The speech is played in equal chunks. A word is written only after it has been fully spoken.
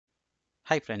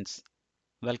Hi friends,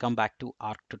 welcome back to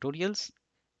ARC Tutorials.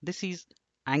 This is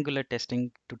Angular testing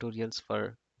tutorials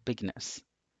for beginners.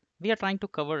 We are trying to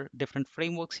cover different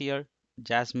frameworks here,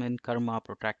 Jasmine, Karma,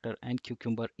 Protractor, and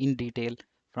Cucumber in detail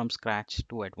from scratch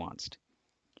to advanced.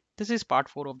 This is part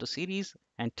 4 of the series,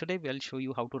 and today we'll show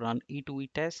you how to run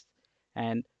E2E tests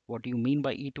and what do you mean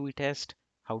by E2E test,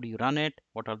 how do you run it,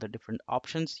 what are the different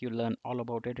options. You'll learn all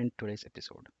about it in today's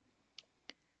episode.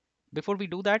 Before we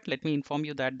do that, let me inform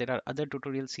you that there are other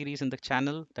tutorial series in the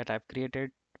channel that I've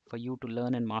created for you to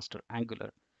learn and master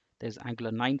Angular. There's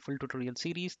Angular 9 full tutorial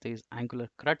series, there's Angular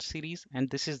CRUD series, and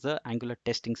this is the Angular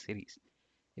testing series.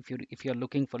 If you're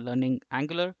looking for learning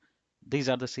Angular, these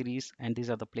are the series and these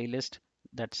are the playlist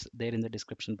that's there in the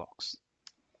description box.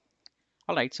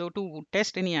 All right, so to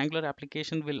test any Angular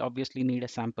application, we'll obviously need a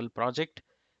sample project.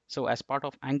 So as part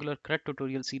of Angular CRUD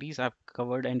tutorial series, I've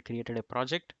covered and created a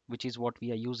project, which is what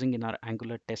we are using in our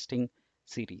Angular testing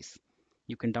series.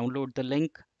 You can download the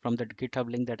link from the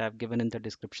GitHub link that I've given in the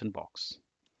description box.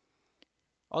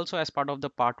 Also, as part of the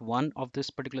part 1 of this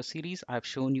particular series, I've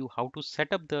shown you how to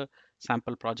set up the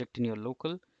sample project in your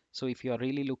local. So if you are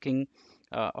really looking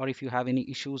or if you have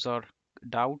any issues or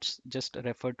doubts, just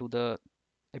refer to the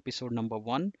episode number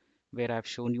 1 where I've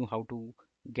shown you how to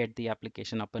get the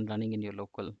application up and running in your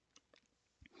local.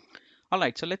 All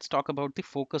right, so let's talk about the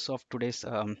focus of today's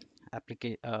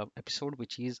episode,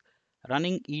 which is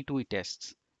running E2E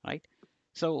tests, right?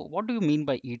 So what do you mean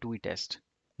by E2E test?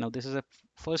 Now, this is a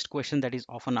first question that is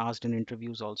often asked in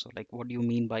interviews also, like what do you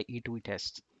mean by E2E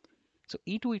tests? So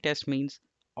E2E test means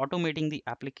automating the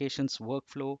application's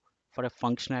workflow for a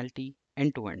functionality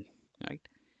end to end, right?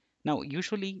 Now,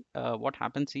 usually what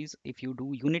happens is if you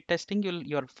do unit testing,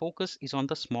 your focus is on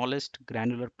the smallest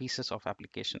granular pieces of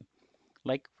application.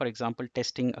 Like, for example,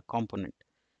 testing a component.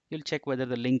 You'll check whether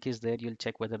the link is there, you'll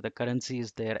check whether the currency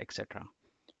is there, etc.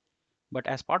 But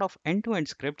as part of end-to-end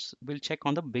scripts, we'll check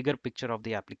on the bigger picture of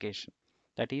the application.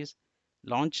 That is,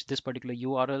 launch this particular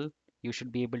URL, you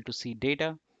should be able to see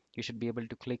data, you should be able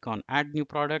to click on add new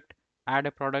product, add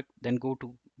a product, then go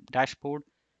to dashboard,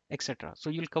 etc.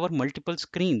 So you'll cover multiple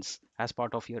screens as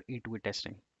part of your E2E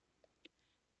testing.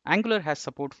 Angular has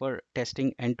support for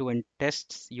testing end-to-end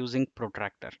tests using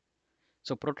Protractor.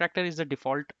 So Protractor is the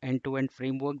default end-to-end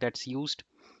framework that's used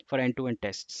for end-to-end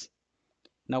tests.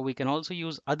 Now we can also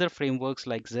use other frameworks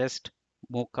like Zest,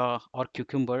 Mocha, or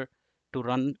Cucumber to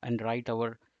run and write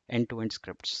our end-to-end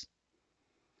scripts.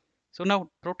 So now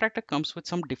Protractor comes with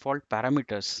some default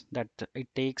parameters that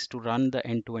it takes to run the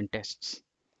end-to-end tests,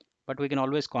 but we can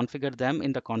always configure them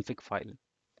in the config file.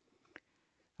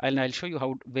 I'll show you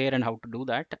where and how to do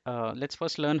that. Let's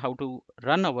first learn how to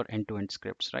run our end-to-end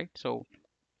scripts, right? So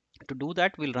to do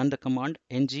that, we'll run the command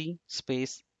ng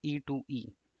space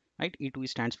e2e, right? E2e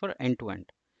stands for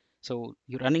end-to-end. So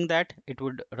you're running that, it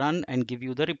would run and give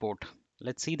you the report.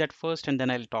 Let's see that first, and then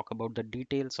I'll talk about the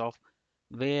details of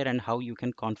where and how you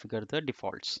can configure the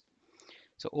defaults.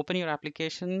 So open your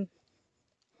application,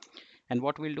 and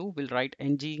what we'll do, we'll write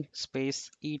ng space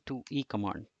e2e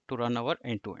command to run our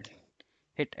end-to-end.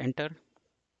 Hit enter.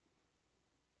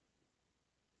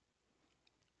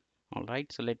 All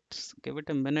right, so let's give it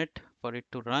a minute for it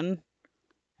to run.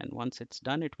 And once it's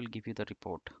done, it will give you the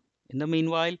report. In the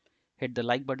meanwhile, hit the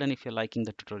like button if you're liking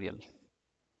the tutorial.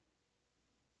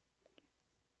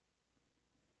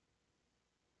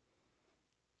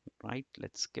 Right,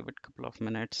 let's give it a couple of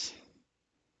minutes.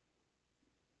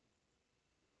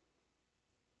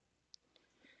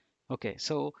 Okay,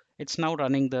 so it's now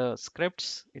running the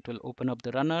scripts. It will open up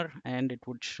the runner and it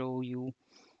would show you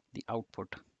the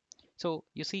output. So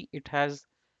you see it has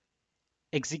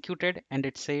executed and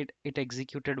it said it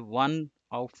executed one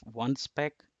of one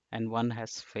spec and one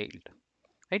has failed.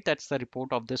 Right, that's the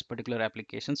report of this particular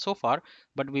application so far,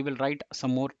 but we will write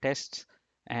some more tests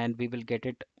and we will get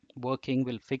it working,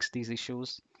 we'll fix these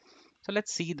issues. So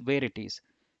let's see where it is.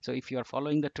 So if you are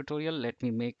following the tutorial, let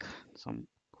me make some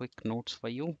quick notes for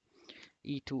you.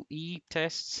 E2E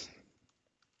tests,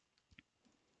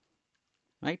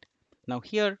 right? Now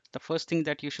here, the first thing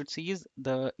that you should see is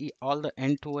all the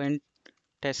end-to-end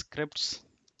test scripts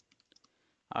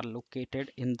are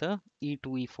located in the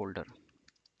E2E folder,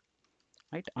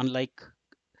 right? Unlike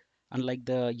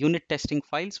the unit testing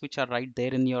files, which are right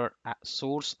there in your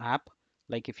source app,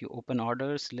 like if you open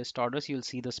orders, list orders, you'll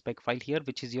see the spec file here,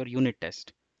 which is your unit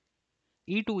test.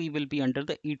 E2E will be under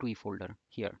the E2E folder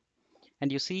here.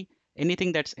 And you see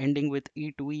anything that's ending with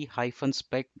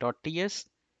e2e-spec.ts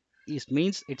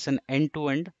means it's an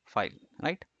end-to-end file,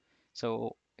 right?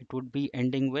 So it would be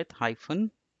ending with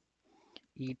hyphen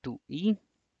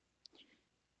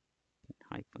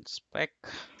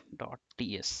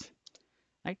e2e-spec.ts,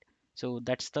 right? So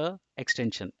that's the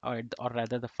extension, or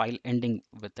rather the file ending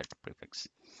with that prefix.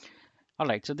 All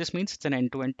right, so this means it's an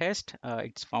end-to-end test.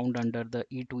 It's found under the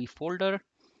E2E folder.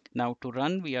 Now to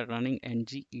run, we are running ng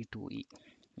E2E,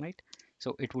 right?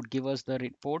 So it would give us the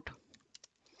report,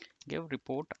 give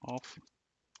report of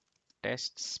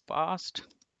tests passed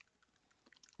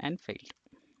and failed.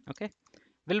 Okay,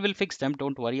 we'll fix them.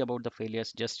 Don't worry about the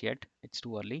failures just yet. It's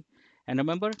too early. And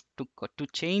remember to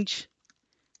change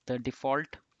the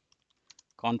default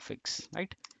configs,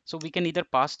 right? So we can either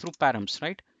pass through params,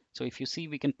 right? So if you see,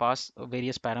 we can pass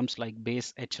various params like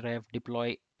base href,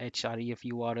 deploy href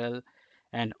URL,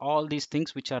 and all these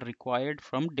things which are required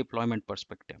from deployment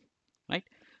perspective, right?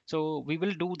 So we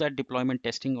will do that deployment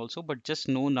testing also, but just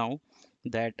know now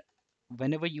that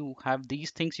whenever you have these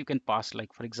things, you can pass,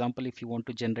 like for example, if you want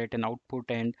to generate an output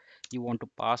and you want to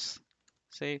pass,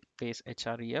 say, base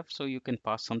href, so you can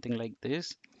pass something like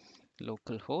this,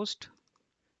 localhost,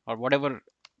 or whatever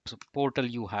portal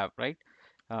you have, right?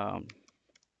 Um,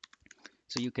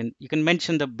 so you can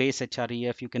mention the base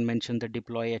href, you can mention the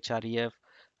deploy href.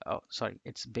 Sorry,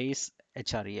 it's base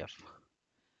href.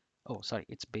 Oh, sorry,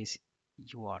 it's base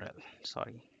URL.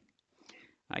 Sorry,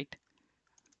 right?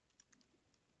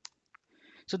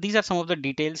 So these are some of the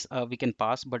details we can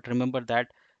pass, but remember that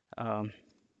um,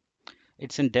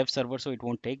 it's in dev server, so it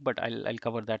won't take, but I'll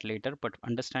cover that later. But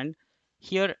understand,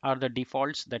 here are the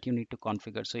defaults that you need to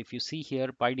configure. So if you see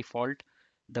here, by default,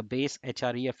 the base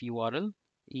href URL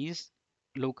is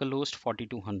localhost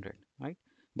 4200, right?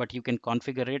 But you can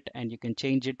configure it and you can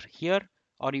change it here,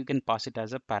 or you can pass it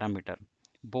as a parameter,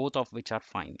 both of which are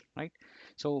fine, right?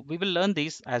 So we will learn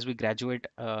these as we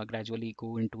gradually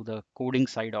go into the coding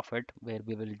side of it, where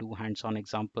we will do hands-on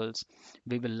examples.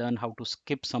 We will learn how to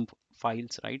skip some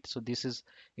files, right? So this is,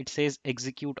 it says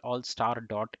execute all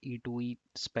star.e2e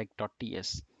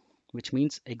spec.ts, which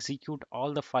means execute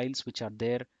all the files which are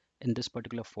there in this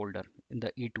particular folder in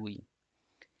the E2E.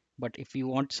 But if you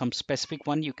want some specific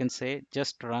one, you can say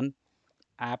just run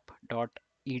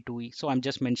app.e2e. So I'm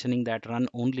just mentioning that run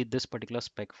only this particular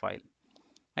spec file,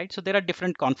 right? So there are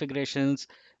different configurations,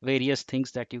 various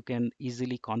things that you can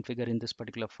easily configure in this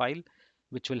particular file,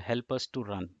 which will help us to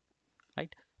run,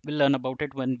 right? We'll learn about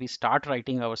it when we start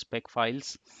writing our spec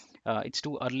files. It's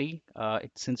too early.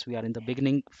 Since we are in the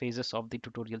beginning phases of the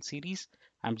tutorial series,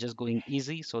 I'm just going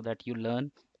easy so that you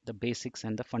learn the basics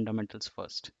and the fundamentals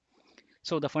first.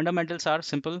 So the fundamentals are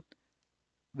simple.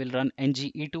 We'll run ng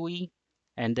e2e,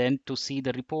 and then to see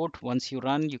the report, once you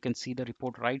run, you can see the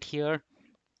report right here.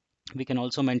 We can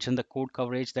also mention the code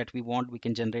coverage that we want. We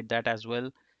can generate that as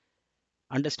well.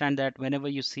 Understand that whenever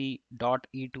you see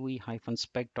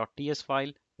 .e2e-spec.ts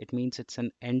file, it means it's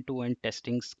an end-to-end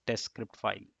testing test script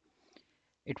file.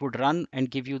 It would run and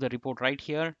give you the report right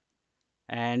here.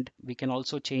 And we can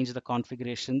also change the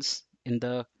configurations in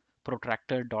the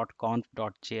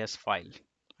protractor.conf.js file,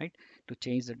 right? To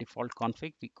change the default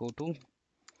config, we go to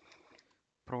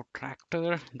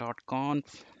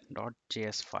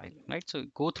protractor.conf.js file, right? So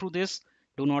go through this.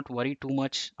 Do not worry too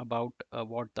much about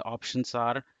what the options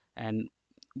are and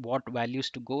what values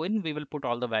to go in. We will put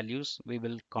all the values. We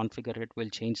will configure it. We'll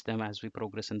change them as we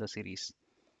progress in the series.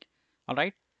 All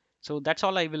right. So that's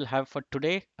all I will have for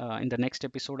today. In the next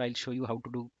episode, I'll show you how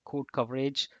to do code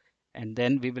coverage, and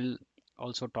then we will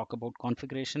also talk about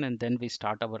configuration, and then we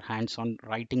start our hands-on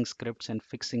writing scripts and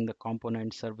fixing the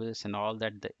component service and all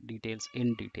that the details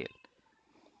in detail.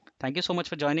 Thank you so much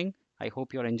for joining. I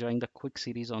hope you're enjoying the quick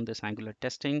series on this Angular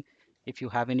testing. If you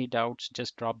have any doubts,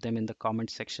 just drop them in the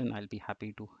comment section. I'll be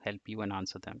happy to help you and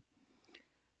answer them.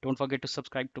 Don't forget to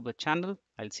subscribe to the channel.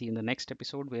 I'll see you in the next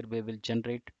episode where we will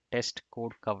generate test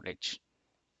code coverage.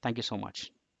 Thank you so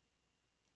much.